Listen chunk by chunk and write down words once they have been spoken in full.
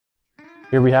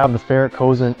Here we have the Ferric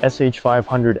Cosen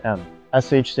SH500M.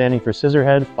 SH standing for scissor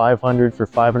head, 500 for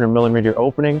 500mm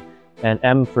opening, and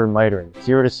M for mitering,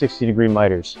 0 to 60 degree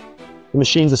miters. The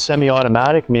machine's a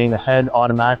semi-automatic, meaning the head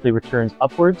automatically returns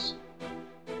upwards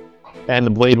and the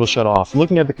blade will shut off.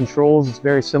 Looking at the controls, it's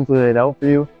very simply laid out for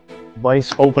you.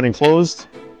 Vise open and closed.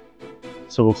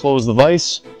 So we'll close the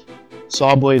vise.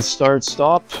 Saw blade start,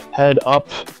 stop, head up,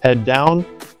 head down.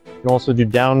 You can also do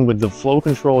down with the flow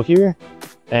control here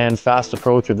and fast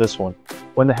approach with this one.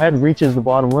 When the head reaches the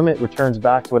bottom limit, it returns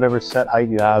back to whatever set height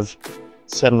you have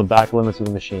set on the back limits of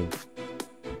the machine.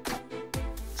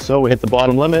 So we hit the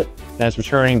bottom limit and it's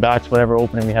returning back to whatever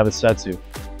opening we have it set to.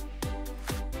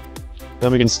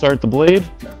 Then we can start the blade.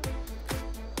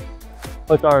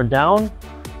 Click our down,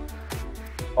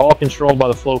 all controlled by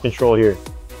the flow control here.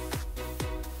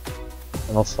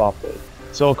 And I'll stop blade.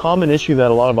 So a common issue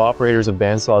that a lot of operators of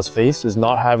bandsaws face is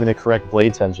not having the correct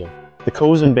blade tension. The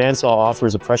Cosen bandsaw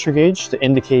offers a pressure gauge to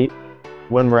indicate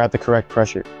when we're at the correct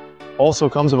pressure. Also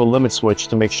comes with a limit switch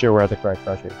to make sure we're at the correct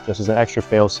pressure, just as an extra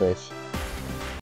fail-safe.